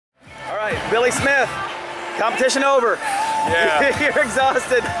right, Billy Smith, competition over. Yeah. You're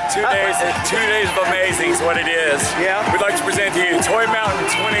exhausted. 2 days of amazing is what it is. Yeah. We'd like to present to you Toy Mountain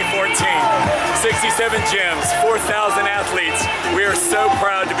 2014. 67 gyms, 4,000 athletes. We are so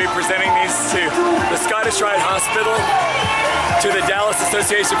proud to be presenting these to the Scottish Rite Hospital, to the Dallas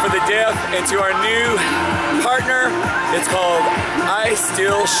Association for the Deaf, and to our new partner. It's called I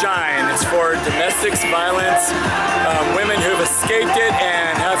Still Shine. It's for domestic violence, women who've escaped it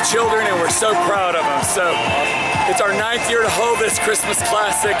and have children, and we're so proud of them. So it's our 9th year to hold this Christmas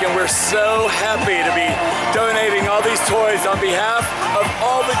classic, and we're so happy to be donating all these toys on behalf of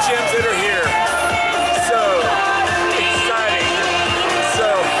all the gyms that are here. So exciting, so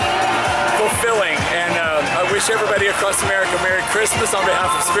fulfilling, and I wish everybody across America Merry Christmas on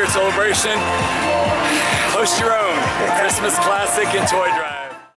behalf of Spirit Celebration. Host your own Christmas classic and toy drive.